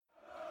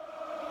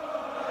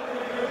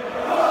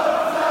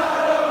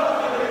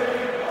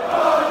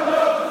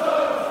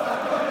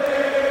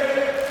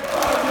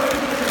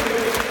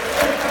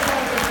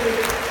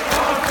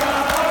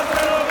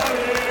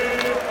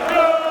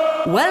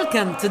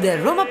Welcome to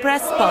the Roma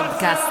Press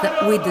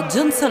podcast with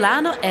John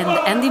Solano and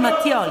Andy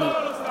Mattioli.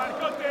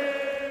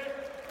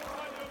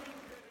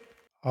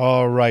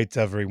 All right,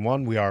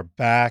 everyone, we are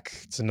back.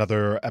 It's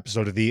another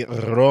episode of the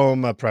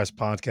Roma Press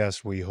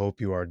podcast. We hope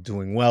you are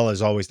doing well.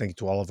 As always, thank you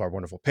to all of our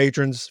wonderful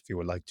patrons. If you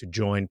would like to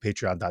join,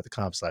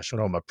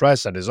 patreon.com/Roma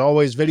Press. And as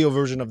always, video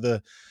version of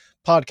the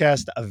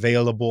podcast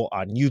available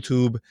on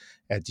YouTube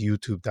at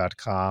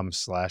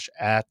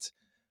youtube.com/@IS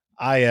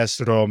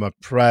Roma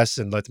Press.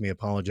 And let me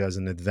apologize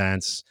in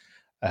advance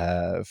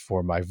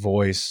for my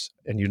voice.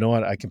 And you know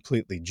what? I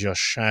completely just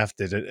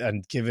shafted it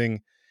and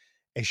giving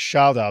a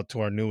shout out to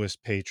our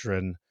newest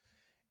patron,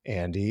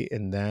 Andy,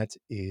 and that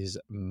is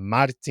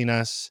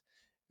Martinas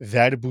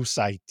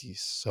Verbusaitis.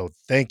 So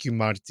thank you,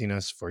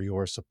 Martinas, for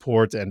your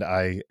support, and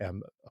I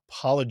am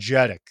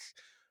apologetic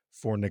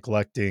for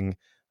neglecting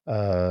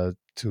to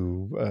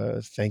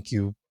thank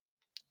you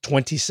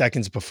 20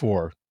 seconds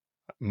before.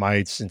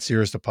 My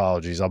sincerest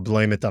apologies. I'll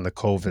blame it on the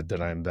COVID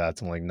that I'm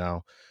battling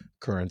now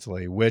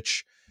currently,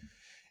 which,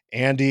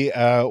 Andy,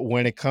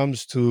 when it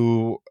comes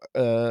to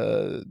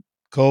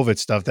COVID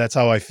stuff, that's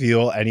how I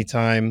feel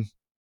anytime.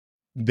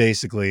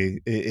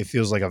 Basically, it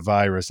feels like a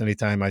virus.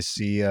 Anytime I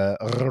see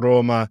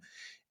Roma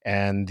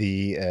and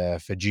the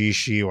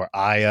Fagici or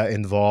Aya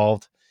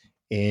involved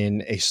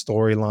in a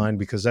storyline,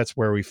 because that's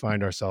where we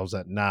find ourselves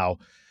at now.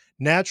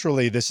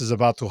 Naturally, this is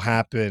about to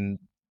happen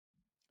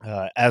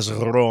as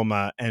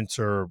Roma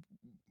enter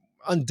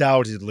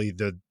undoubtedly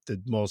the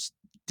most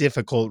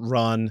difficult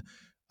run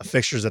of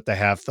fixtures that they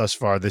have thus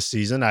far this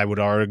season. I would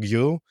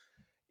argue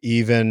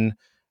even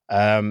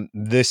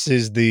this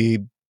is the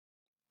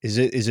is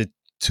it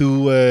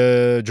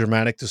too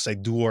dramatic to say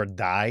do or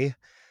die?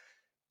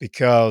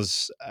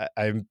 Because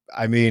I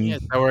mean, Yeah,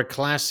 it's our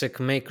classic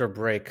make or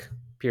break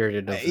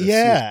period of the season.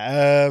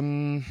 yeah,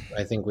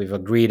 I think we've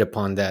agreed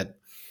upon that.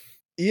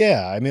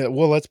 yeah. I mean,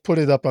 well, let's put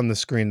it up on the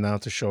screen now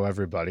to show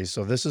everybody.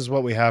 So this is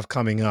what we have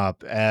coming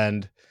up,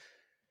 and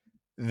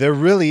there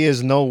really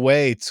is no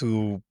way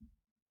to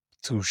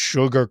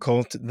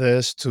sugarcoat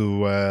this,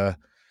 to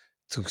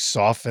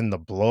soften the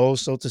blow,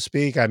 so to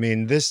speak. I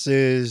mean, this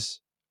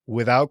is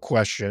without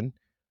question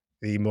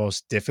the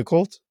most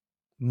difficult,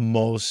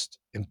 most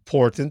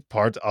important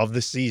part of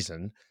the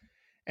season.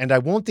 And I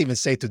won't even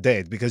say to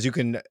date, because I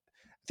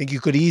think you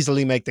could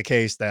easily make the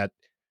case that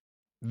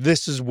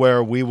this is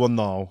where we will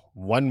know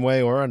one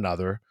way or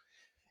another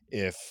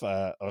if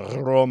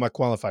Roma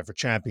qualify for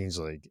Champions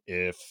League,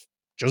 if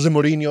Jose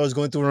Mourinho is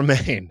going to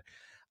remain.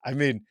 I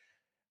mean,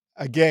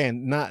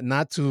 again,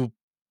 not to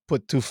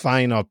put too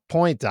fine a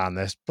point on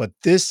this, but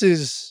this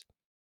is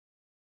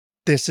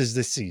the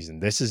season.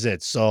 This is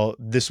it. So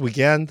this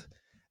weekend,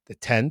 the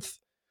 10th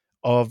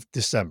of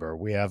December,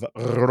 we have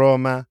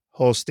Roma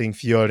hosting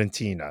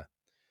Fiorentina.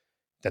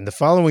 Then the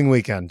following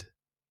weekend,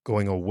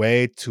 going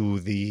away to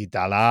the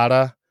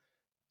Dallara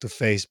to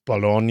face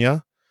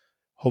Bologna.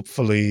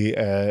 Hopefully,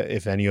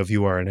 if any of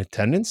you are in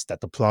attendance, that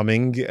the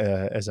plumbing,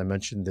 as I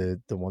mentioned the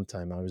one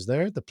time I was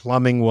there, the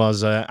plumbing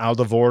was out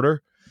of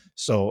order.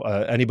 So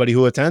anybody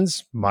who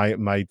attends,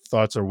 my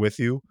thoughts are with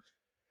you.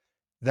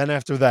 Then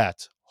after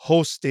that,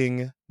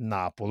 hosting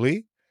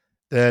Napoli,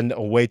 then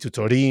away to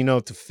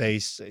Torino to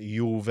face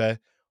Juve,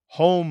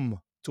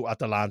 home to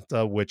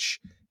Atalanta, which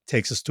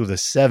takes us to the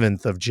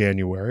 7th of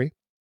January,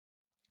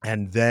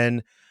 and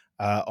then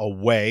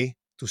away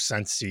to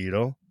San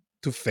Siro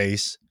to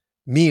face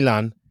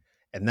Milan,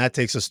 and that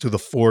takes us to the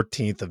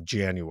 14th of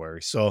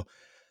January. So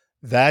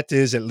that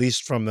is, at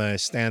least from the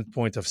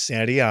standpoint of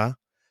Serie A,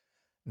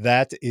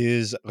 that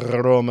is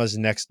Roma's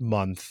next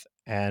month.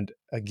 And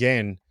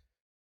again,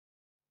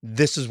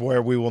 this is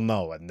where we will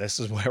know, and this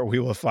is where we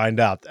will find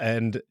out.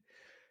 And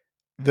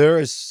there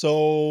is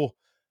so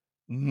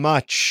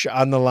much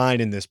on the line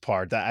in this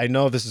part. I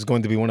know this is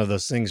going to be one of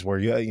those things where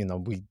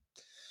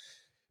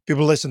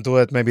people listen to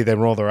it, maybe they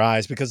roll their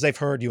eyes because they've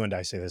heard you and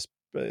I say this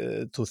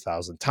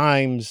 2,000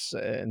 times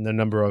in the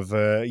number of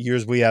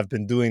years we have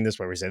been doing this,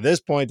 where we say this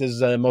point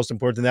is most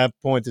important, that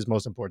point is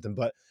most important.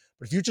 But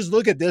if you just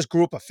look at this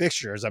group of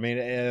fixtures, I mean,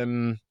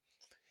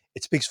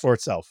 it speaks for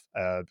itself.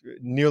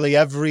 Nearly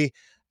every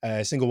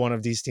single one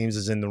of these teams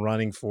is in the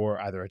running for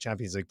either a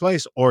Champions League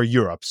place or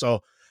Europe.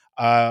 So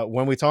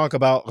when we talk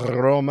about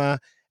Roma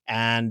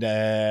and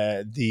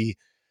the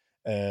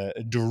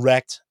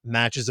direct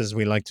matches, as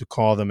we like to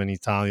call them in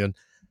Italian,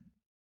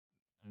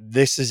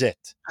 this is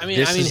it. I mean,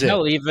 This is it.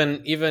 hell,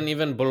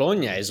 even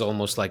Bologna is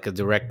almost like a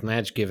direct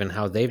match given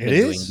how they've It been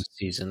doing is. this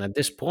season. At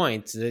this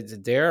point,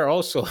 they're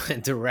also a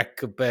direct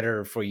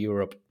competitor for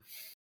Europe.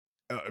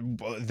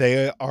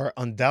 They are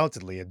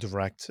undoubtedly a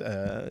direct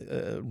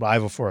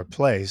rival for a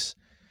place.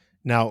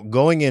 Now,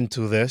 going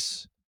into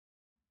this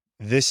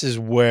is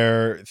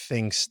where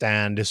things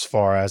stand as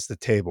far as the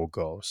table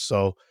goes.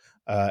 So,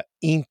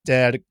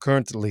 Inter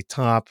currently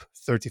top,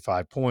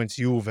 35 points.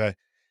 Juve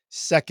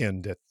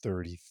second at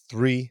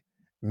 33.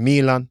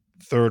 Milan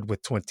third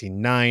with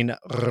 29.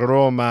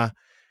 Roma,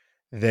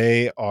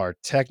 they are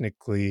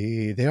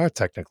technically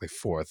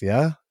fourth,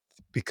 yeah,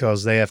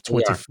 because they have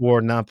We are.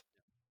 24.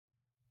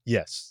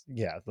 Yes,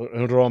 yeah.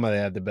 Roma, they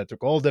had the better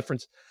goal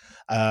difference.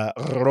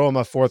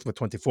 Roma fourth with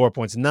 24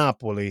 points.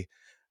 Napoli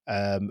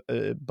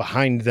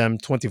behind them,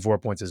 24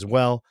 points as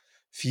well.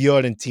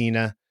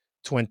 Fiorentina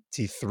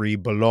 23,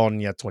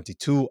 Bologna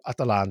 22,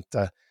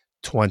 Atalanta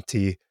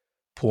 20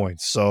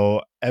 points.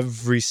 So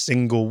every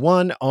single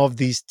one of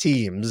these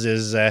teams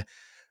is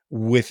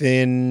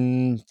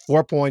within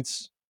 4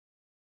 points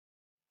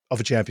of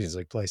a Champions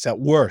League place at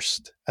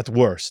worst. At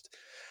worst,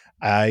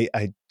 I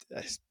I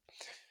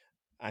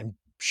I'm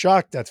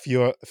shocked that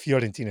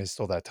Fiorentina is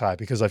still that high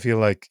because I feel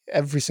like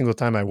every single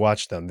time I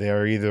watch them, they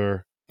are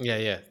either Yeah,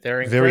 yeah,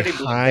 they're very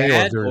incredibly high or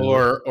bad very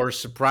low. or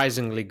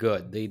surprisingly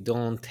good. They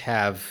don't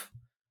have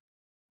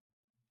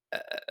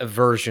a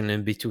version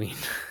in between.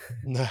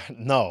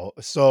 No.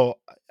 So,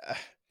 uh,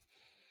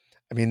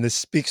 I mean, this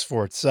speaks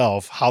for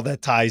itself how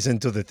that ties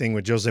into the thing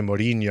with Jose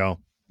Mourinho.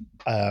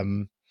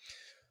 Um,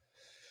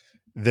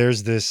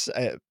 there's this.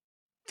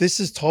 This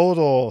is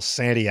total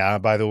Serie A,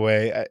 by the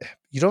way.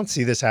 You don't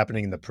see this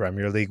happening in the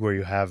Premier League where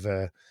you have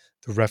the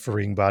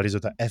refereeing bodies or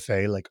the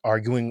FA like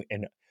arguing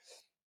and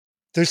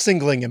they're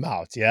singling him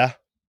out. Yeah.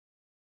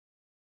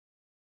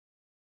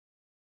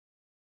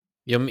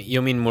 You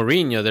mean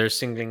Mourinho? They're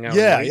singling out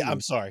Yeah. Yeah. I'm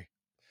Mourinho. sorry.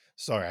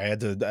 Sorry, I had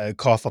to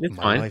cough up It's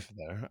my fine. life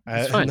there.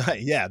 It's fine.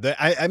 Yeah,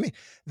 I mean,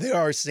 they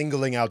are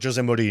singling out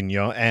Jose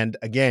Mourinho, and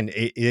again,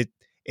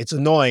 it's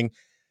annoying.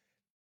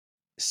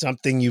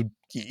 Something you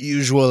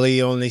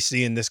usually only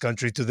see in this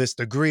country to this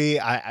degree.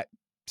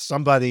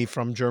 Somebody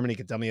from Germany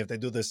can tell me if they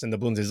do this in the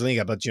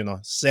Bundesliga, but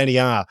Serie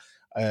A,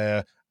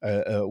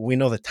 we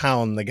know the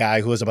town the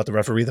guy who is about to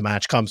referee the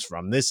match comes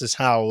from. This is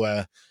how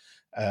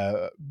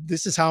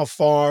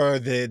far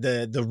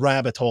the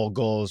rabbit hole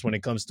goes when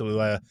it comes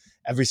to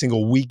every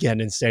single weekend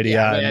in Serie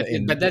Yeah, A but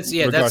in but that's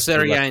regards to the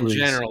Serie A in referees.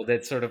 general.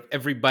 That sort of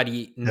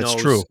everybody That's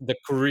knows true. the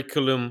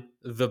curriculum,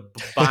 the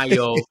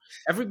bio.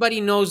 Everybody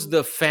knows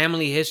the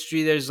family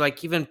history. There's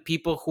like even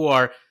people who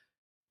are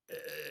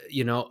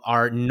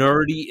are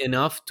nerdy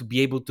enough to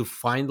be able to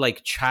find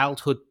like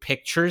childhood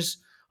pictures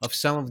of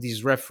some of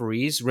these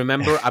referees.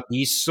 Remember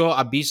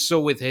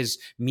Abisso with his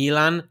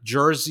Milan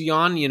jersey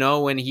on,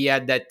 when he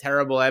had that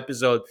terrible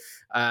episode.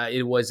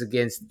 It was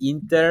against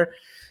Inter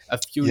a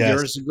few Yes,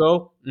 years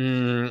ago.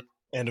 and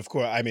of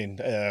course, I mean,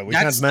 we can't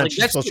That's like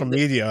mention that's social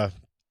media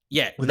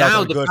yeah. without Now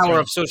our the good power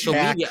of friend social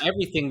Jack media,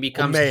 everything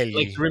becomes like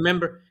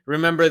O'Malley.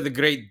 remember the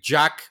great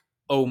Jack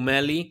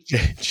O'Malley.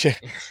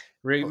 Jack-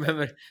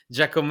 Remember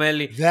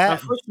Giacomelli? that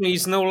Unfortunately,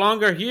 he's no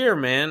longer here,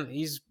 man.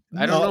 He's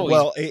I don't no, know. He's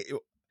well, I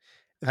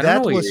don't know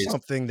that where he was is.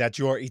 something that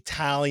your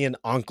Italian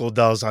uncle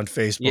does on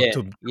Facebook Yeah,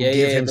 to yeah, give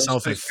yeah. Those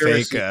himself a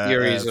conspiracy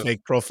theories of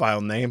fake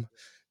profile name.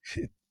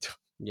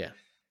 yeah.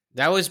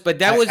 That was, but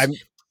that I, was, I'm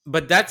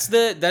but that's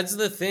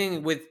the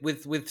thing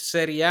with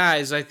Serie A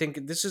is I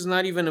think this is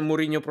not even a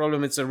Mourinho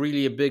problem. It's a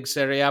really a big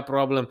Serie A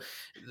problem.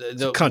 The,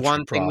 It's a the country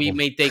one thing we problem.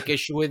 may take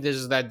issue with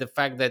is that the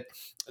fact that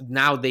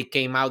now they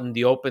came out in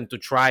the open to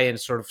try and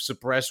sort of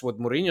suppress what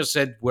Mourinho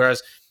said,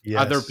 whereas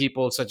other Yes.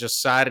 people such as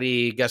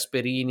Sarri,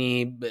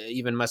 Gasperini,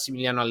 even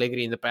Massimiliano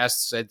Allegri in the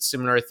past said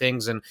similar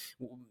things and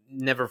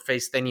never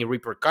faced any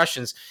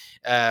repercussions.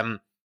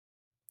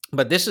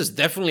 But this is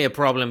definitely a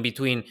problem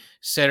between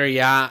Serie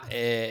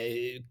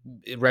A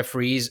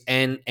referees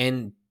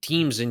and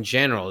teams in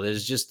general.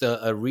 There's just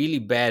a really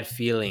bad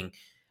feeling.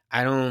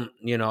 I don't,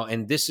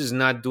 and this is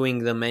not doing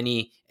them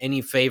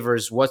any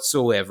favors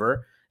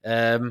whatsoever.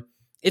 Um,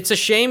 it's a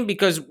shame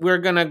because we're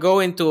gonna go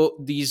into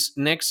these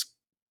next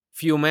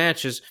few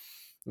matches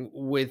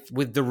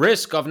with the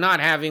risk of not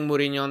having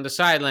Mourinho on the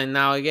sideline.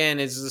 Now again,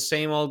 it's the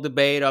same old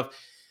debate of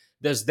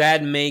does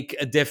that make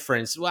a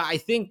difference? Well, I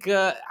think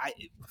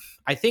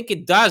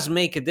it does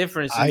make a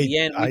difference in the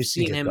end. We've I think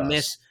seen it him does.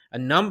 miss a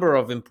number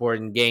of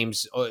important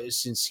games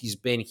since he's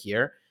been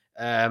here.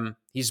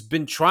 He's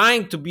been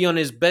trying to be on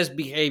his best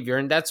behavior,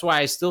 and that's why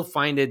I still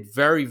find it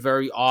very,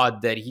 very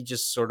odd that he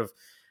just sort of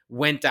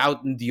went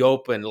out in the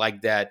open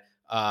like that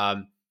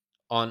on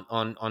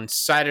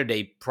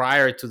Saturday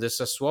prior to the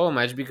Sassuolo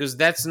match, because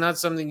that's not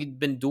something he'd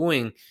been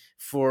doing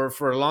for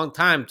a long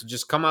time, to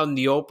just come out in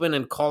the open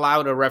and call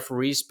out a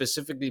referee,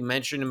 specifically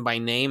mention him by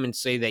name and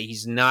say that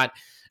he's not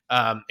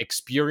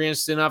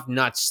experienced enough,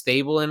 not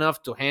stable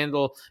enough to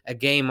handle a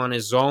game on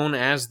his own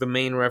as the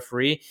main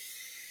referee.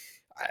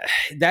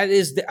 That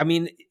is, I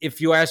mean, if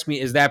you ask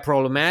me, is that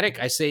problematic?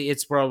 I say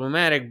it's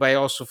problematic, but I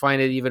also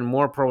find it even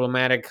more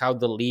problematic how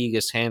the league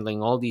is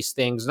handling all these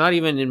things. Not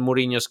even in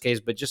Mourinho's case,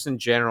 but just in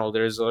general,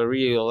 there's a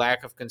really a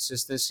lack of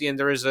consistency and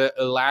there is a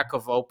lack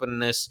of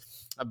openness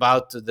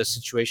about the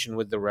situation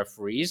with the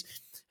referees,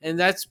 and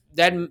that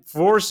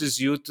forces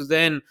you to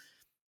then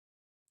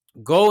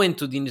go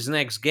into these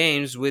next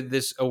games with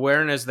this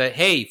awareness that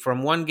hey,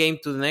 from one game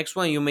to the next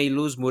one, you may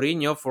lose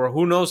Mourinho for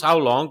who knows how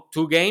long,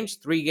 2 games,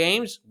 3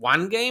 games,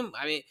 1 game.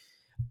 I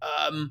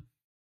mean,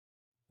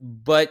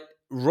 but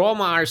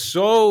Roma are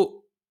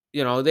so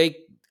they.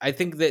 I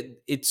think that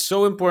it's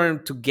so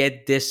important to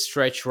get this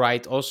stretch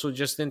right. Also,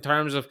 just in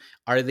terms of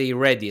are they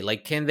ready?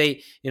 Like, can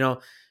they?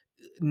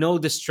 no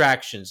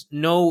distractions,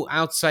 no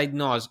outside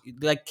noise.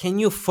 Like, can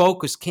you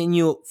focus? Can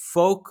you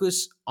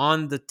focus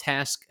on the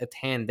task at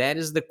hand? That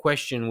is the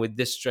question with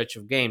this stretch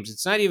of games.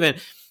 It's not even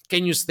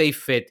can you stay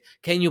fit,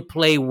 can you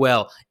play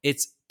well.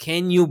 It's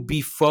can you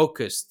be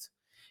focused?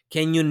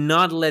 Can you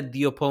not let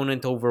the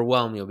opponent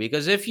overwhelm you?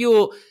 Because if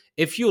you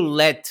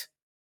let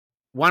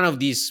one of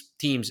these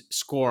teams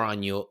score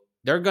on you,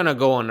 they're gonna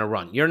go on a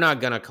run. You're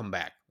not gonna come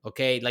back.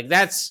 Okay, like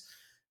that's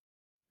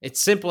it's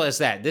simple as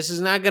that. This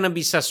is not going to be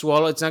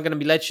Sassuolo. It's not going to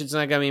be Lecce. It's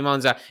not going to be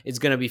Monza. It's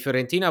going to be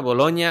Fiorentina,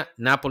 Bologna,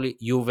 Napoli,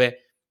 Juve,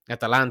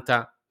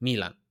 Atalanta,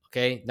 Milan.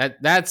 Okay,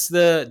 that's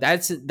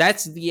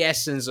the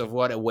essence of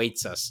what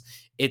awaits us.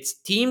 It's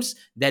teams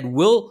that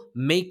will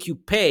make you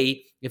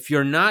pay if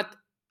you're not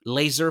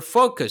laser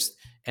focused.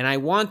 And I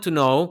want to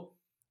know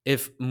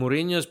if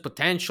Mourinho's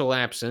potential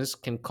absence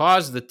can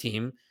cause the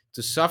team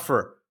to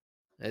suffer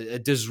a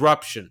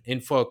disruption in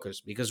focus,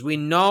 because we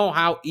know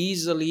how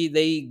easily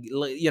they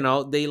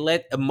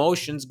let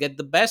emotions get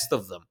the best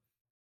of them.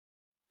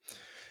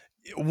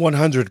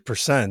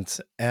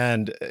 100%.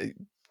 And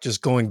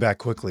just going back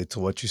quickly to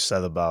what you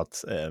said about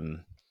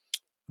the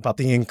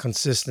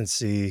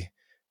inconsistency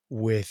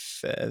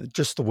with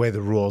just the way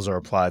the rules are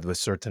applied with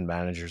certain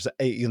managers.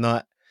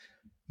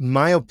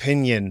 My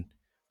opinion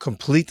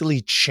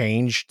completely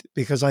changed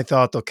because I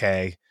thought,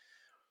 okay,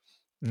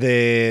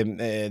 the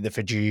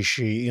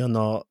Fagici,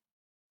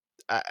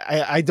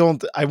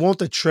 I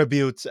won't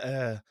attribute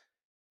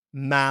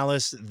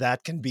malice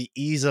that can be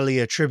easily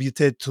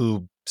attributed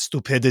to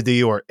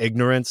stupidity or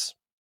ignorance.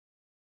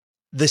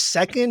 The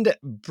second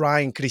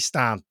Brian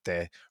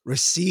Cristante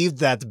received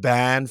that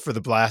ban for the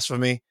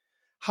blasphemy,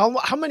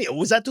 how many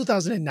was that?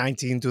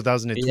 2019, Yeah,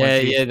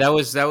 2020? yeah, that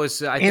was.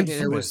 I think it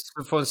Infamous.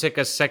 was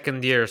Fonseca's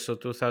second year, so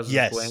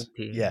Yes,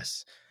 2020.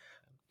 yes.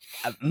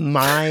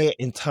 My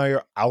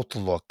entire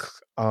outlook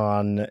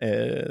on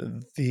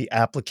the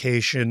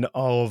application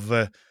of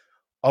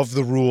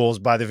the rules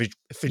by the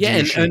Yeah,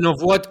 Fijici and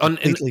of what on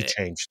completely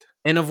changed.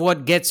 and of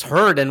what gets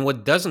heard and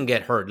what doesn't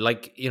get heard.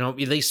 Like,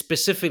 they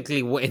specifically,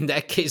 in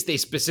that case, they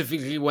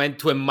specifically went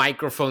to a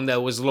microphone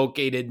that was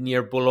located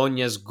near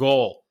Bologna's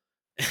goal.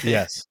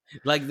 Yes.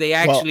 Like, they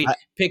Well, actually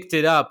picked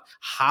it up.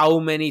 How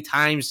many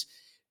times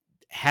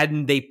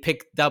hadn't they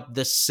picked up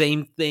the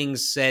same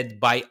things said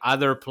by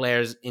other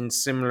players in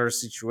similar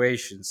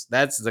situations?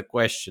 That's the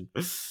question.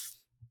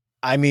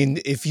 I mean,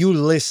 if you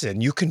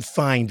listen, you can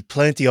find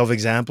plenty of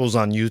examples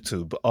on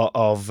YouTube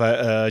of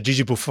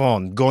Gigi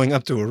Buffon going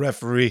up to a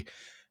referee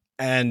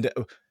and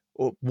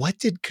what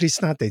did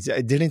Cristante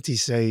say? Didn't he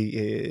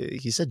say?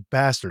 He said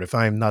bastard, if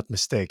I'm not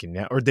mistaken.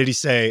 Yeah, or did he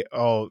say?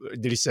 Oh,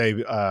 did he say?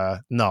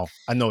 No,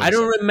 I know what I he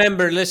don't said.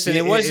 remember. Listen,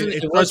 it wasn't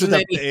It it starts with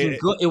wasn't a. anything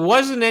good. It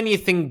wasn't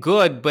anything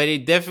good, but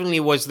it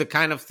definitely was the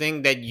kind of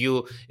thing that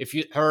if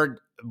you heard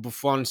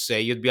Buffon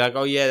say, you'd be like,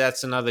 "Oh yeah,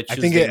 that's another I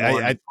think Tuesday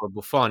morning for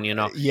Buffon,"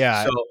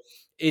 yeah, So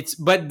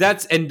but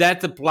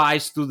that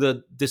applies to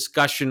the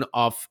discussion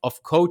of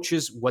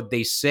coaches, what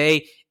they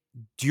say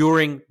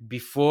during,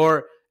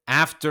 before,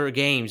 after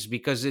games,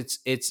 because it's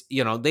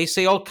they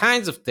say all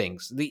kinds of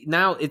things.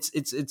 Now it's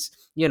it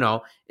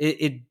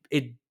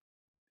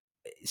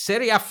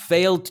Serie A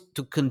failed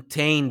to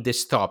contain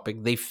this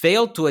topic. They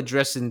failed to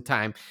address it in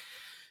time.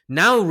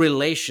 Now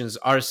relations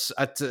are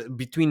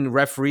between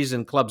referees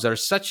and clubs are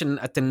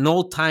at an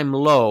all-time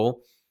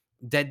low,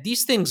 that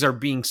these things are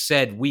being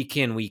said week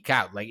in, week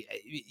out. Like,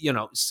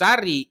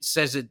 Sarri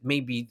says it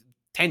maybe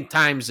 10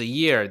 times a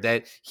year,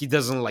 that he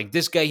doesn't like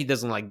this guy, he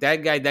doesn't like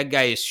that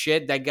guy is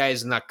shit, that guy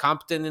is not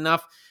competent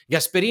enough.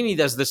 Gasperini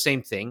does the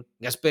same thing.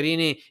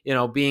 Gasperini,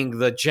 being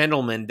the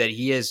gentleman that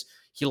he is,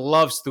 he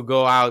loves to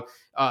go out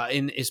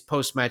in his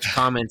post-match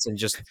comments and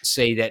just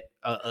say that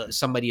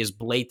somebody is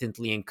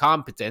blatantly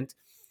incompetent.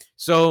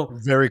 So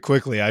very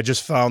quickly, I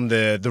just found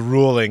the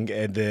ruling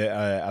and the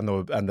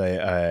on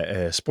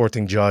the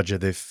sporting judge of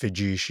the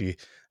Fijici.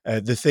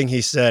 The thing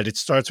he said, it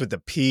starts with a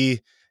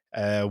P.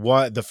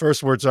 The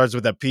first word starts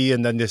with a P,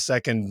 and then the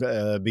second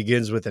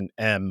begins with an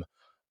M.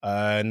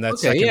 And that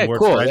okay, second yeah, word,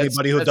 for cool. That's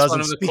anybody who that's one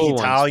doesn't of the speak cool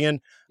ones.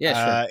 Italian,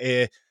 Yeah,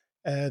 sure.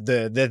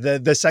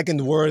 The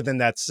second word in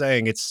that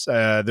saying, it's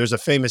there's a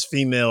famous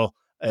female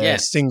Yeah.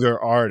 singer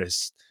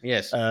artist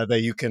Yes. that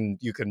you can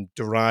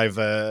derive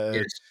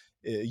Yes.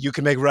 you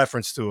can make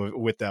reference to it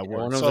with that Yeah,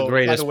 word. one of the So, by the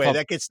greatest way,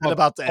 that gets said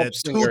about pop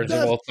singers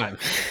of all time.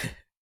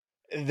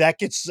 that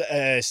gets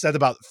said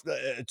about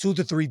 2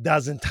 to 3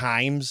 dozen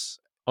times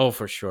Oh,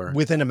 for sure.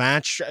 within a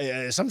match,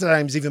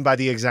 sometimes even by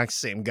the exact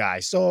same guy.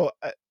 So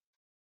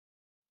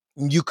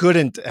you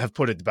couldn't have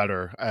put it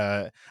better.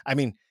 I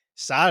mean,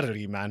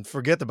 Sarri, man,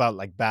 forget about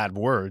like bad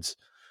words.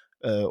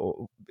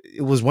 Uh,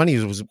 it was when he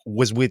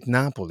was with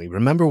Napoli.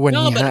 Remember when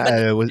No, he but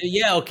had was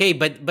yeah, okay,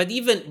 but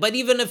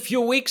even a few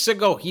weeks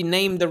ago, he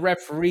named the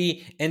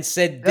referee and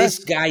said this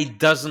yes, guy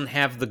doesn't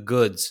have the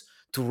goods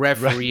to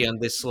right. referee on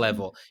this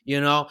level.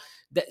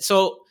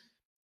 So,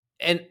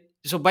 and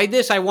so by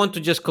this I want to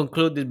just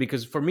conclude it,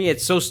 because for me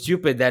it's so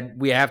stupid that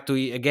we have to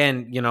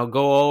again,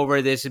 go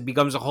over this. It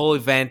becomes a whole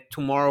event.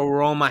 Tomorrow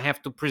Roma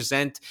have to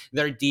present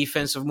their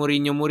defense of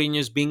Mourinho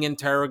is being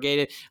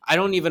interrogated. I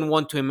don't even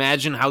want to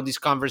imagine how these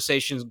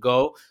conversations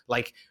go.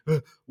 Like,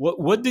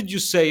 what did you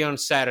say on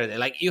Saturday?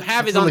 Like, you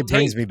have it Definitely on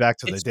brings tape. me back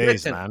to the It's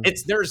days, written. man.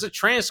 There's a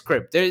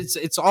transcript.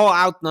 It's all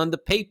out on the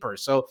paper,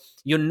 so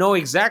you know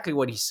exactly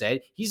what he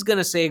said. He's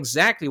gonna say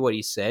exactly what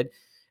he said.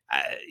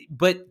 uh,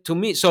 but to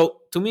me,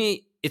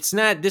 it's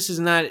not. This is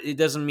not. It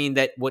doesn't mean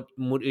that what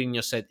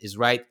Mourinho said is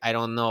right. I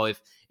don't know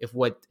if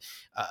what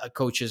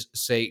coaches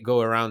say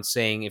go around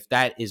saying, if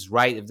that is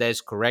right, if that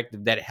is correct,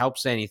 if that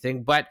helps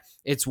anything. But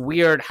it's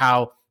weird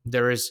how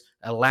there is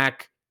a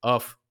lack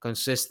of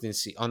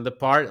consistency on the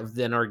part of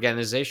an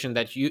organization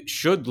that you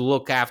should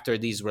look after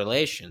these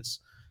relations.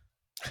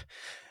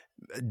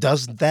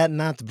 Does that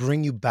not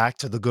bring you back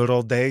to the good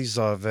old days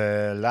of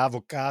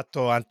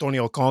L'Avvocato,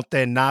 Antonio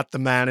Conte, not the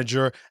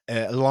manager,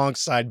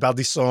 alongside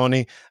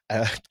Baldissoni,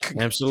 uh,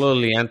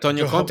 Absolutely.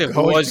 Antonio Conte, who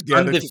going was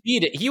together to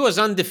undefeated. He was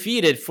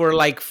undefeated for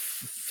like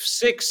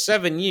 6,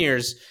 7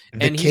 years,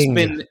 the and he's king?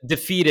 been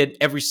defeated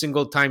every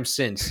single time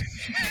since.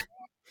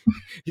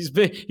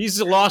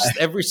 He's lost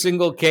every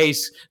single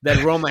case that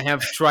Roma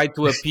have tried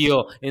to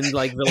appeal in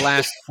like the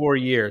last 4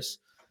 years.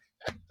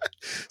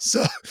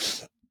 So,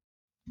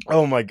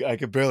 oh my God, I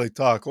could barely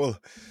talk. Well,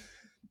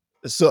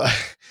 so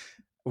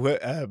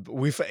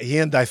he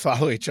and I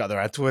follow each other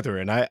on Twitter,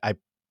 and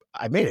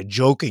I made a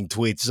joking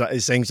tweet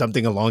saying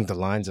something along the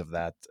lines of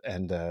that,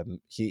 and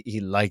he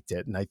liked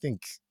it, and I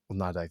think, well,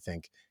 not I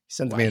think, he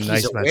sent Well, me a he's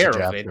nice aware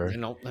message of it. after.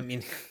 I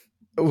mean,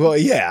 Well,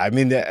 yeah, I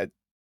mean,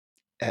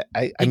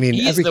 I mean,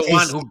 he's every the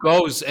one case. who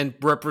goes and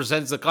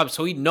represents the club,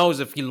 so he knows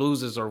if he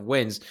loses or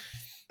wins.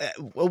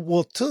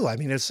 Well, too. I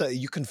mean, it's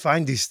you can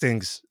find these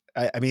things.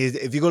 I mean,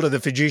 if you go to the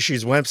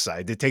Fujishi's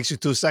website, it takes you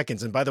 2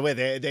 seconds. And by the way,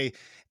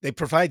 they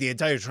provide the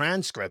entire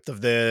transcript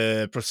of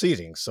the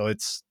proceedings, so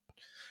it's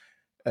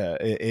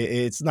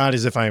not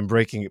as if I am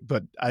breaking it.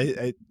 But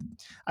I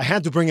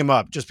had to bring him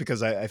up just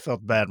because I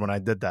felt bad when I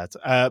did that.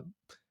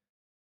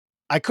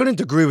 I couldn't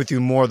agree with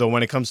you more though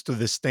when it comes to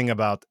this thing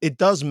about it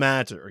does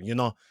matter.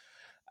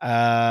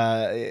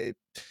 Uh,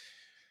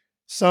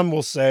 Some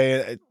will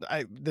say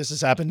this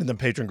has happened in the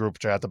patron group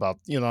chat about,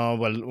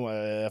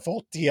 well,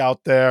 faulty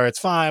out there. It's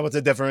fine. What's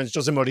the difference?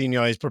 Jose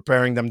Mourinho is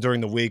preparing them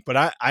during the week, but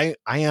I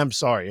am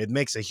sorry. It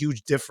makes a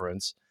huge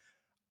difference.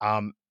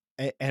 And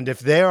if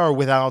they are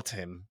without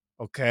him,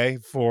 okay,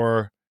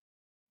 for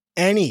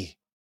any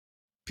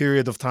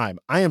period of time,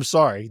 I am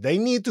sorry. They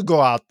need to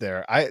go out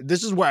there.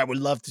 This is where I would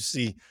love to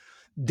see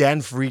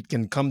Dan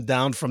Friedkin come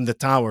down from the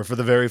tower for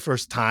the very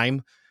first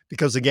time,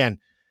 because again,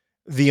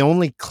 the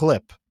only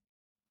clip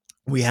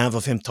we have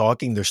of him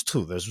talking, there's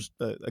two. There's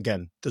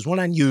one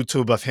on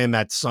YouTube of him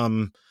at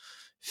some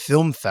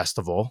film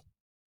festival.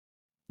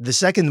 The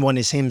second one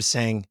is him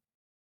saying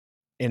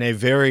in a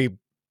very,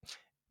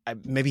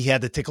 maybe he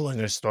had the tickle in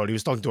his throat. He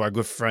was talking to our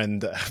good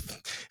friend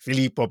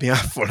Filippo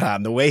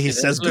Bianforan. The way he Yeah,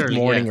 says that's good literally,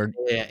 yeah, morning, or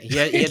yeah.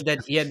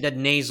 He had that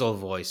nasal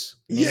voice,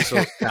 yeah,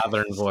 nasal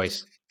southern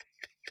voice.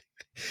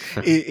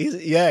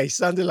 he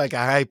sounded like a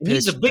high And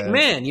he's a pitched. big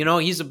man,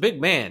 he's a big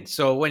man.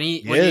 So when he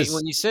He when he is.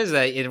 when he says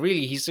that, he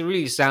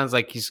really sounds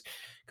like he's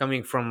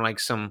coming from like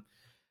some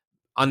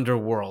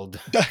underworld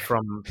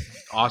from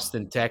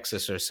Austin,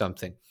 Texas, or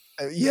something.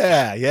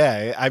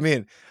 Yeah. I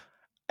mean,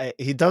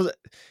 he does,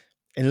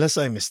 unless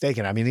I'm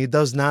mistaken. I mean, he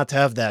does not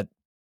have that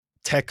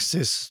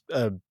Texas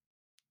uh,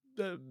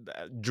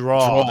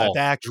 draw, that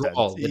accent.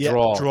 The Yeah,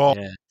 drawl. draw,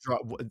 Yeah,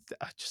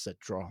 I just said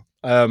draw.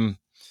 John,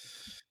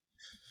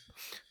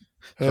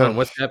 Oh,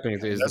 what's happening?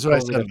 Is the that's what I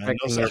COVID said, man.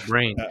 affecting your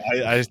brain?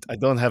 I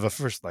don't have a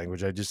first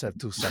language. I just have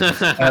 2 seconds.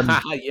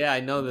 Yeah, I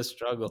know the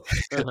struggle.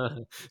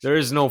 There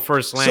is no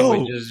first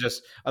language. So It's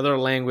just other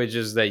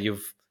languages that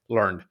you've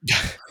learned.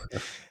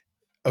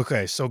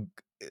 okay, so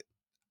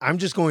I'm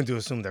just going to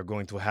assume they're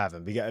going to have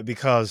him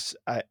because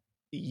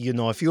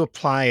if you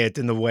apply it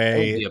in the That would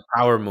way, be a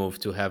power move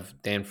to have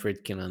Dan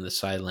Friedkin on the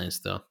sidelines,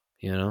 though.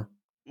 You know,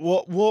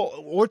 well,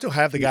 or to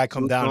have the Keep guy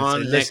come down and say,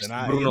 Buffon next "Listen,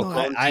 to Bruno I,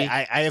 Conti.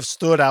 I have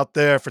stood out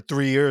there for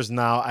 3 years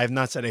now. I've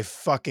not said a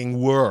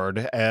fucking word."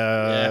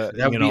 Yeah,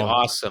 that would be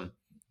awesome.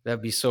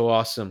 That'd be so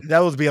awesome. That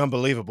would be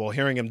unbelievable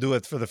hearing him do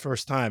it for the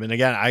first time. And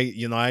again,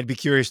 I'd be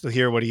curious to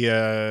hear what he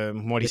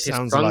With his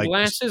sounds like.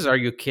 sunglasses, are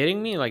you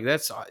kidding me? Like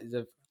that's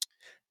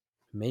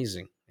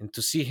amazing. And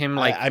to see him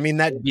like I mean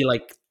that. maybe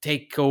like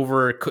take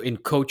over in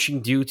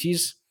coaching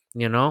duties,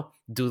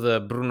 do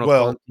the Bruno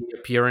Well, Conti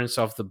appearance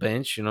off the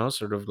bench,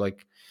 sort of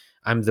like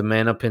I'm the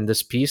man up in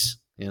this piece.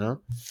 yeah.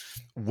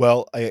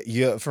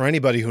 For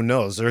anybody who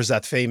knows, there's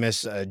that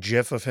famous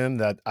GIF of him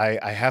that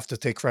I have to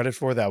take credit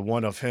for. That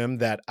one of him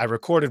that I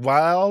recorded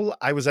while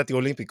I was at the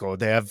Olimpico.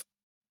 They have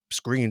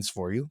screens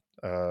for you.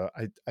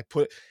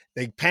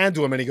 They pan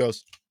to him and he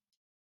goes,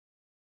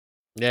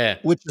 Yeah.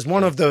 which is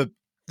one of the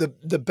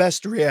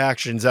best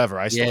reactions ever.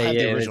 I still Yeah, have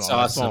the yeah, original it's on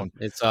my awesome. phone.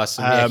 It's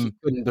awesome. Yeah, he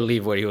couldn't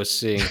believe what he was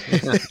seeing.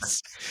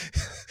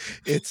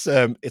 it's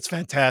it's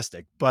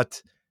fantastic.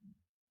 But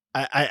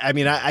I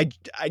mean, I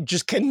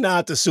just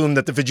cannot assume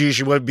that the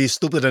Fujitsu would be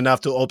stupid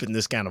enough to open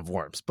this can of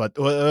worms. But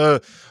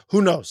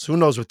who knows? Who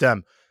knows with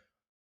them?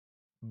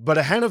 But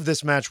ahead of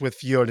this match with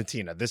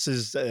Fiorentina, this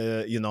is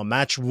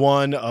match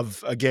one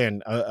of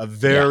again a Yeah,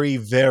 very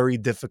very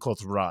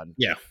difficult run.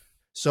 yeah,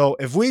 So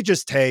if we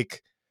just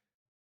take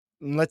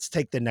let's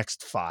take the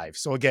next five.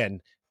 So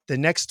again, the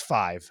next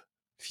five: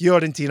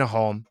 Fiorentina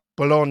home,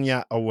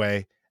 Bologna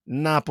away,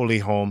 Napoli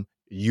home,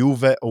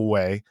 Juve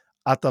away,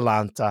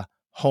 Atalanta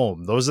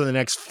home. Those are the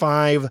next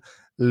five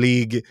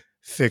league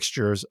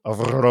fixtures of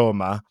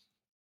Roma.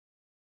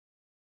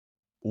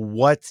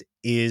 What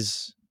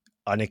is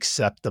an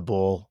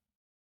acceptable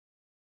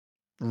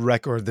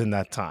record in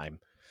that time?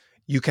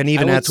 You can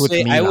even add to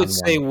it I would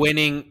Milan say one.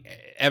 winning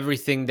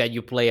everything that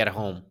you play at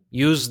home.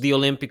 Use the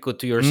Olympico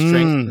to your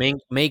strength. Mm,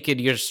 Make it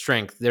your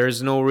strength. There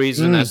is no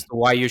reason mm. as to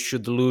why you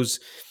should lose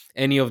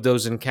any of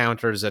those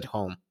encounters at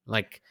home.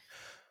 Like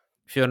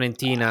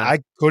Fiorentina, I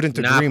couldn't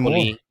agree more.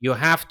 Napoli, you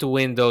have to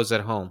win those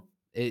at home.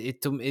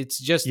 It's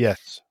just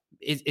Yes.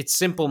 it's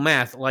simple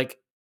math. Like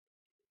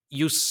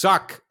you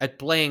suck at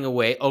playing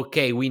away.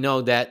 Okay, we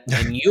know that,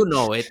 and you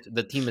know it.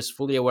 The team is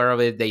fully aware of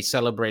it. They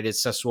celebrated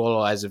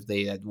Sassuolo as if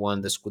they had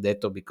won the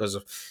Scudetto because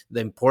of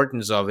the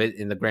importance of it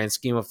in the grand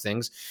scheme of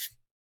things.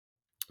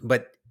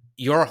 But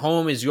your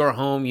home is your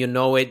home. You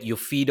know it. You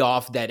feed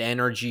off that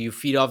energy. You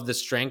feed off the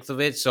strength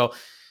of it. So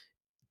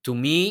to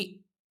me,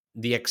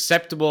 the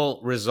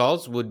acceptable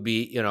results would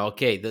be,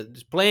 okay,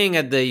 playing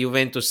at the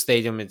Juventus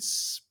Stadium.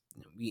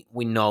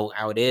 We know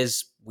how it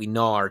is. We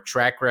know our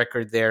track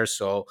record there.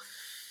 So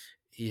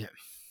yeah,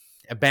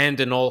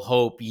 abandon all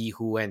hope, ye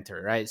who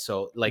enter, right?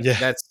 So like Yeah.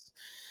 that's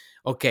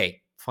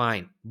okay,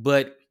 fine.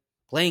 But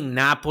playing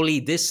Napoli,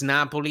 this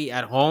Napoli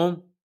at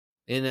home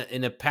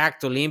in a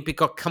packed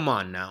Olimpico, come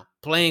on now.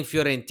 Playing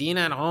Fiorentina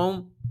at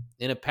home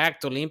in a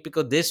packed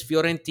Olimpico, this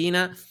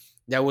Fiorentina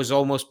that was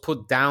almost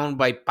put down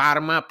by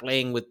Parma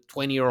playing with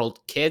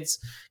 20-year-old kids.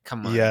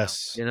 Come on now.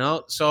 Yes.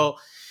 So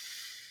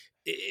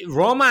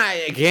Roma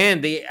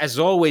again, they as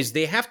always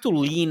they have to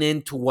lean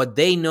into what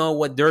they know,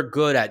 what they're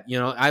good at.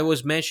 I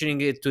was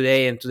mentioning it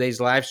today in today's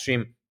live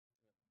stream.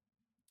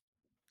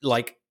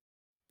 Like,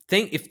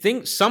 if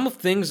things some of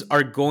things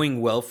are going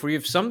well for you,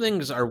 if some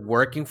things are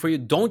working for you,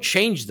 don't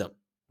change them.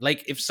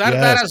 Like if Sardar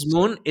Yes.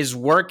 Azmoun is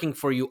working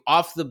for you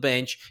off the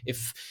bench,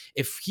 if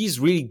he's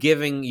really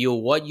giving you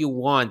what you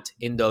want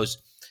in those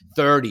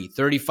 30,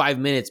 35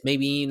 minutes,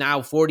 maybe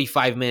now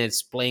 45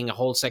 minutes playing a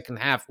whole second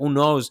half, who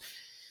knows,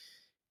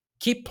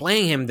 keep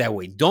playing him that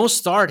way. Don't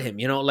start him.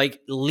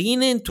 Like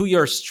lean into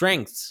your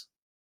strengths.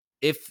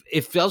 If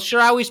El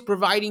Shaarawy is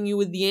providing you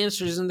with the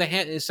answers in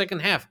the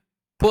second half,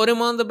 put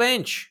him on the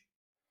bench.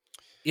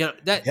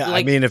 That Yeah. I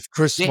like mean, if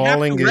Chris they have to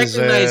Smalling is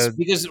recognize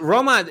because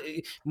Roma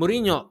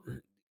Mourinho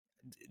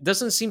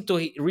doesn't seem to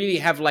really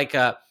have like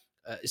a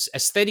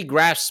steady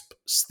grasp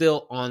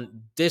still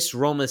on this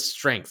Roma's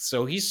strength.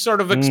 So he's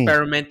sort of mm,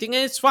 experimenting,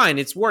 and it's fine.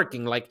 It's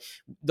working. Like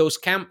those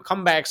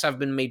comebacks have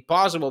been made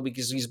possible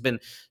because he's been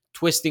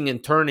twisting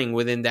and turning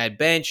within that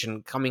bench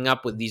and coming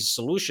up with these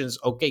solutions.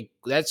 Okay,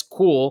 that's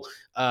cool.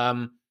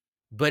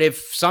 But if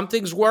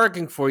something's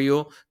working for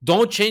you,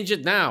 don't change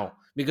it now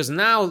because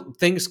now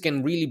things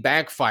can really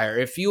backfire.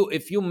 If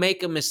you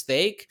make a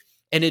mistake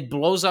and it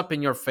blows up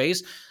in your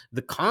face,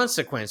 the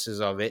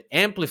consequences of it,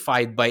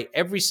 amplified by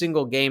every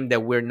single game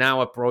that we're now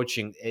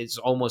approaching, is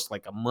almost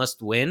like a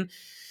must win,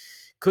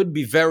 could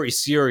be very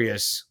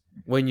serious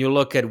when you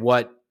look at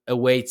what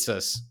awaits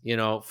us,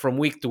 from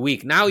week to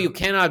week. Now you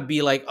cannot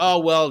be like, oh,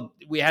 well,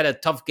 we had a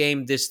tough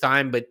game this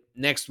time, but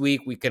next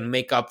week we can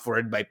make up for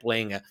it by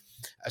playing a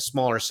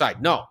smaller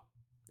side. No,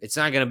 it's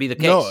not going to be the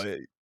no,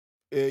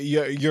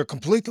 case. you're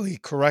completely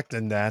correct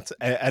in that.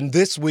 And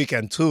this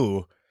weekend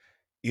too,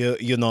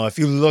 if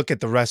you look at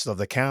the rest of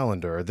the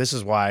calendar, this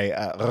is why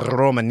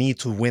Roma need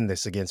to win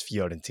this against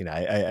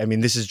Fiorentina. I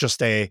mean, this is just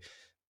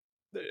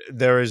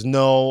there is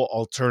no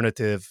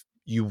alternative.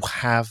 You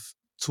have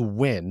to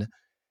win.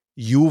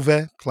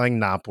 Juve playing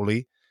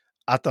Napoli,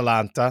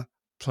 Atalanta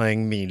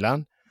playing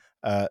Milan,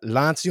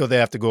 Lazio, they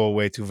have to go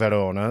away to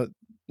Verona.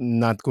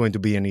 Not going to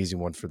be an easy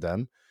one for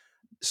them.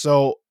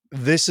 So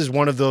this is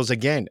one of those,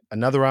 again,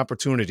 another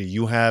opportunity.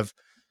 You have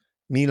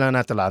Milan,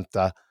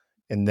 Atalanta,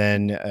 and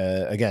then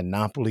again,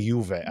 Napoli,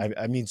 Juve.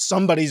 I mean,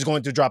 somebody's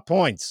going to drop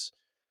points.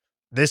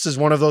 This is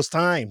one of those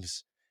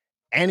times.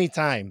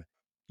 Anytime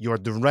your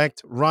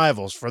direct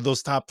rivals for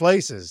those top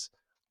places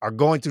are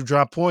going to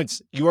drop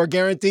points, you are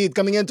guaranteed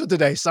coming into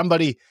today,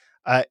 somebody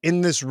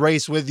in this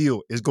race with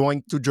you is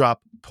going to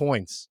drop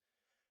points.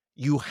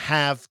 You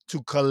have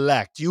to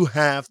collect, you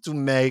have to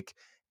make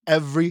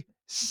every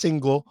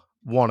single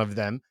one of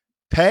them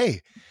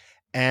pay.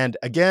 And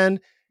again,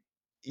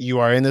 you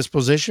are in this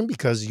position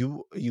because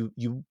you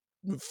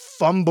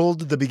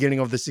fumbled the beginning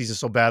of the season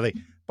so badly.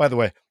 By the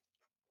way,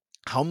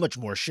 how much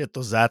more shit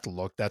does that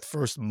look? That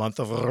first month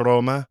of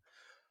Roma.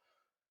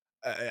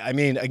 I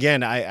mean,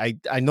 again, I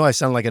know I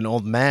sound like an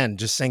old man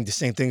just saying the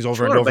same things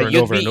over and Sure, over but and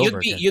you'd over be and you'd over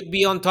be again. you'd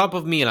be on top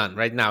of Milan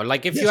right now.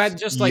 Like if you Yes, had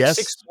just like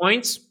six yes,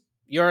 points,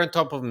 you're on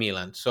top of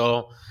Milan.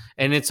 So,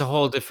 and it's a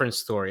whole different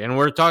story, and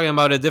we're talking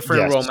about a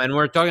different Yes. Roma, and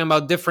we're talking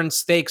about different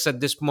stakes at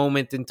this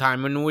moment in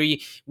time, and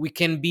we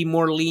can be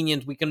more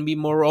lenient, we can be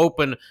more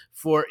open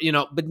for,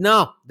 but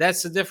no,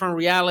 that's a different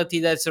reality.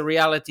 That's a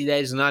reality that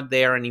is not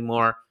there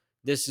anymore.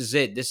 This is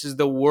it. This is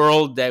the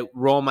world that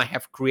Roma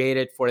have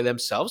created for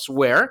themselves,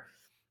 where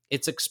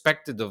it's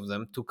expected of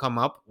them to come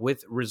up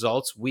with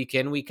results week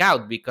in, week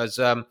out, because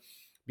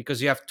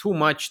you have too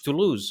much to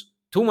lose.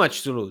 Too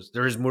much to lose.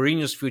 There is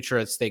Mourinho's future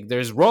at stake. There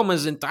is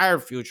Roma's entire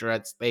future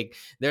at stake.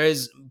 There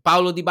is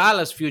Paulo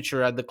Dybala's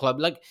future at the club.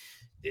 Like,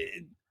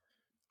 the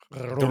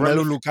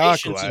Romelu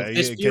Lukaku, ramifications of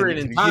this can period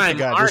in you keep the time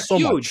guy? are There's so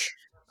huge,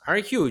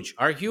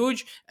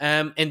 much.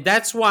 and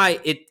that's why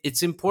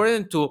it's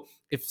important to,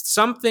 if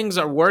some things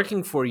are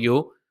working for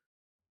you,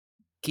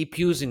 keep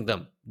using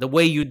them the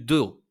way you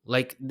do.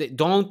 Like,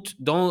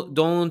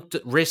 don't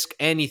risk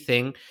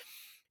anything.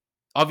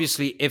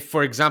 Obviously, if,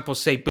 for example,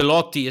 say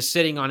Pelotti is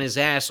sitting on his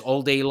ass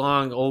all day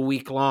long, all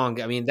week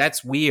long, I mean,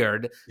 that's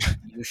weird.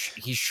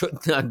 He should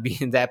not be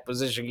in that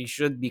position. He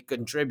should be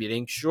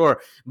contributing,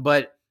 sure,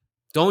 but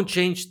don't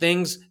change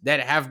things that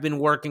have been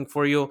working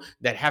for you,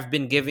 that have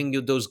been giving you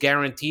those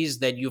guarantees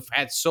that you've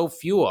had so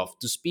few of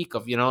to speak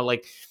of.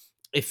 Like,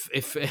 if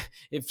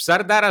if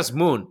Sardar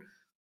Azmoun,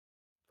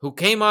 who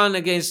came on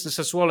against the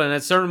Sassuolo and at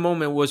a certain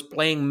moment was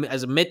playing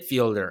as a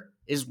midfielder,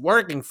 is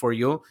working for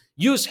you,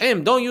 use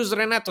him. Don't use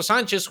Renato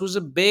Sanchez, who's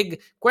a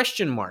big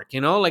question mark.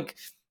 Like,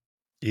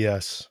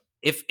 Yes.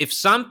 if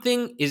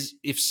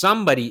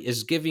somebody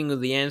is giving you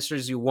the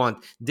answers you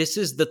want, this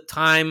is the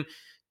time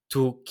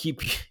to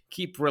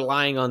keep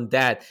relying on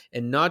that,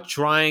 and not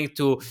trying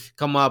to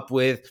come up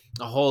with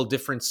a whole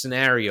different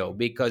scenario,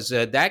 because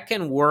that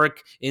can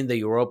work in the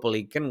Europa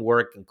League, can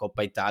work in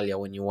Coppa Italia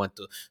when you want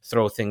to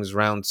throw things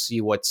around,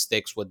 see what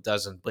sticks, what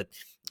doesn't. But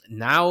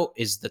now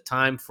is the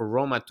time for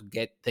Roma to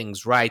get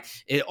things right.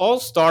 It all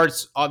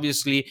starts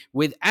obviously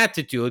with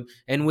attitude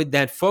and with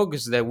that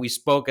focus that we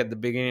spoke at the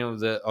beginning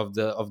of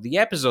the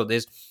episode.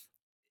 Is,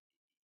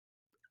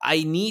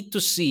 I need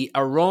to see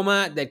a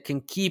Roma that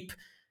can keep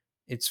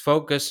its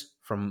focus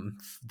from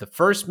the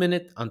first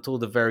minute until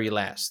the very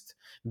last.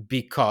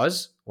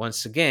 Because,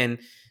 once again,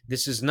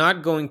 this is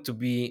not going to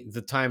be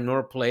the time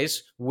nor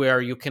place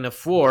where you can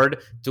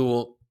afford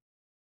to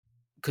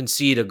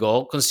concede a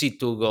goal, concede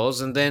two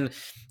goals, and then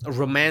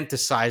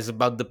romanticize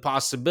about the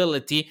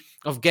possibility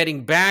of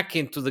getting back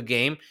into the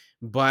game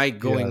by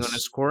going on a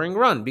Yes. scoring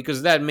run,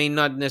 because that may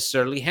not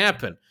necessarily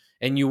happen.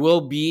 And you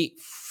will be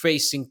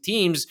facing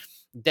teams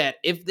that,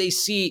 if they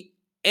see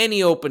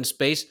any open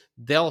space,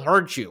 they'll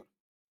hurt you.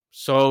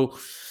 So,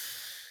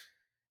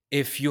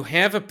 if you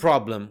have a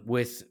problem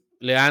with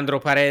Leandro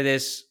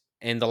Paredes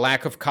and the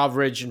lack of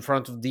coverage in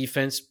front of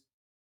defense,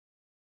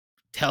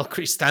 tell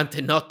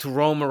Cristante not to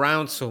roam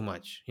around so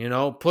much.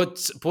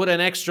 Put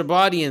an extra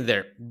body in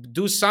there.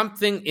 Do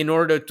something in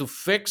order to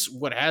fix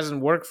what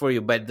hasn't worked for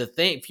you. But the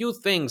few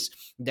things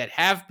that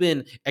have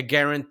been a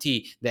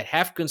guarantee, that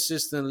have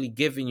consistently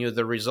given you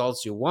the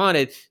results you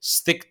wanted,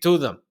 stick to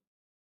them.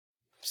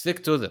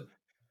 Stick to them.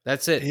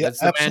 That's it. Yeah, That's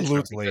the mantra.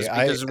 absolutely.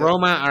 Because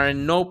Roma are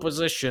in no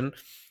position.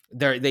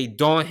 They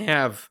don't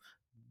have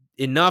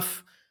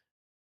enough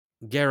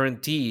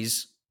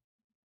guarantees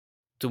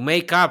to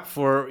make up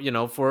for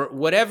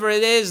whatever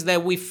it is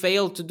that we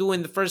failed to do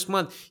in the first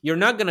month. You're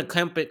not going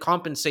to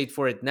compensate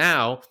for it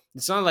now.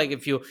 It's not like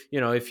if you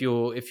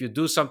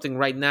do something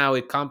right now,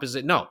 it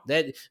compensates. No,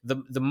 that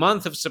the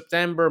month of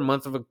September,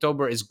 month of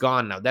October is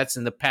gone now. That's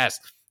in the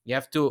past. You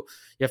have to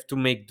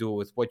make do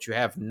with what you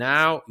have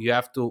now. You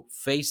have to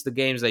face the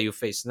games that you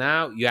face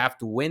now. You have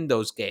to win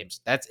those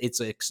games.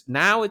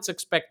 Now it's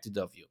expected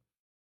of you.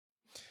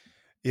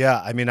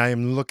 Yeah, I mean, I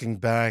am looking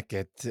back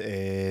at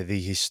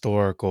the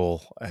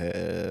historical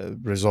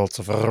results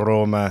of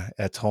Roma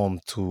at home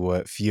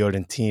to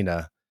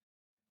Fiorentina.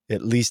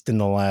 At least in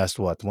the last,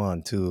 what,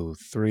 1, 2,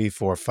 3,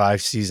 4,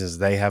 5 seasons,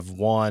 they have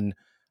won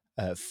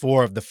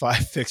four of the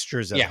five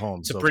fixtures at Yeah,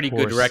 home. it's a So, of pretty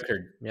good course,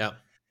 record. Yeah,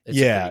 it's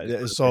a pretty yeah. good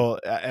record. So,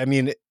 I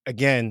mean,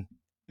 again,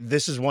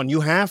 this is one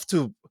you have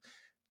to,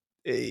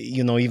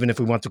 even if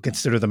we want to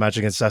consider the match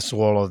against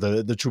Sassuolo,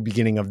 the true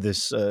beginning of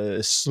this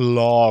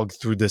slog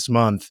through this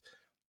month,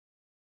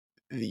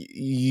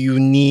 you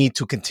need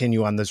to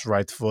continue on this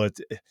right foot.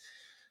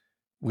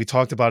 We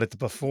talked about it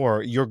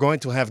before. You're going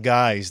to have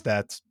guys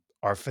that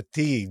are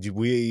fatigued.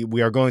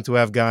 We are going to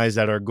have guys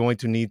that are going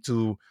to need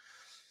to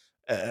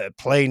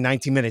play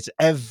 90 minutes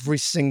every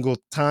single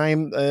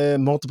time,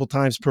 multiple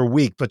times per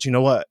week. But you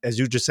know what? As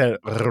you just said,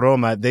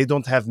 Roma, they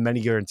don't have many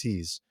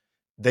guarantees.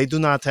 They do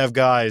not have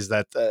guys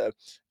that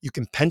you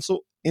can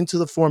pencil into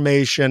the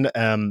formation,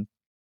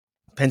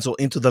 pencil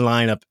into the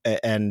lineup,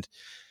 and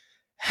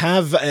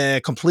have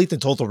a complete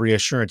and total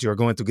reassurance you're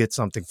going to get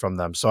something from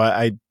them. So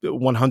I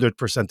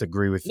 100%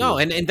 agree with No,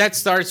 you. and that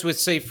starts with,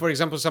 say, for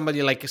example,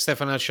 somebody like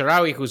Stefan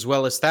El-Shaarawy, who's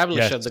well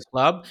established at the Yes.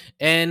 club,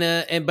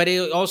 and but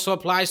it also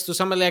applies to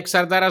somebody like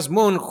Sardar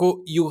Azmoun,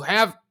 who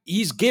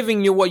he's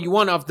giving you what you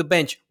want off the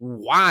bench.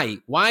 Why?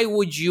 Why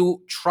would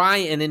you try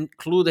and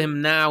include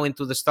him now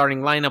into the starting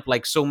lineup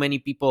like so many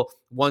people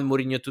want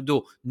Mourinho to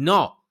do?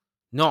 No,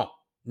 No,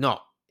 no,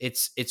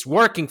 it's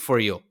working for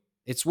you.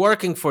 It's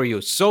working for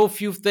you. So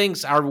few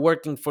things are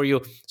working for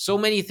you. So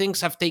many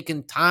things have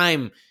taken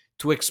time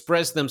to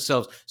express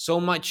themselves. So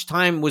much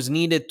time was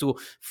needed to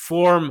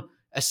form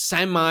a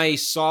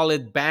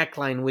semi-solid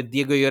backline with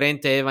Diego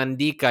Llorente, Evan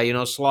Dica,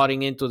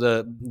 slotting into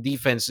the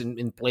defense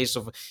in place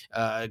of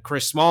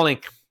Chris Smalling.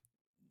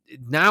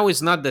 Now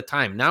is not the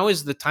time. Now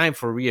is the time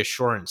for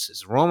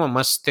reassurances. Roma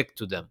must stick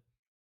to them.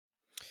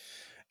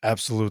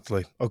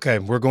 Absolutely. Okay,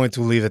 we're going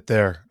to leave it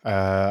there.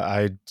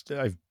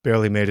 I've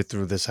barely made it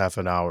through this half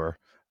an hour,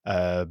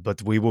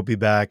 but we will be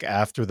back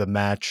after the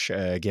match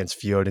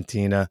against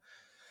Fiorentina.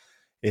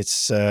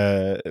 It's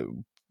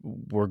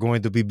we're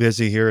going to be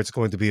busy here. It's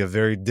going to be a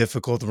very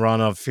difficult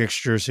run of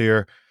fixtures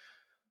here.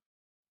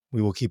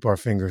 We will keep our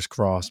fingers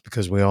crossed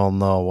because we all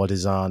know what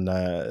is on.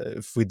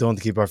 If we don't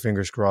keep our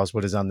fingers crossed,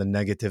 what is on the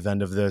negative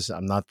end of this?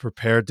 I'm not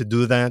prepared to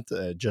do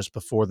that just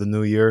before the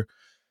new year.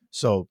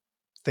 So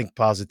think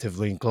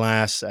positively.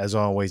 Glass, as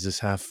always, is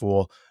half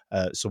full.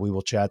 So we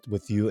will chat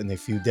with you in a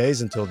few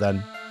days. Until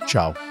then,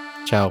 ciao.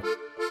 Ciao.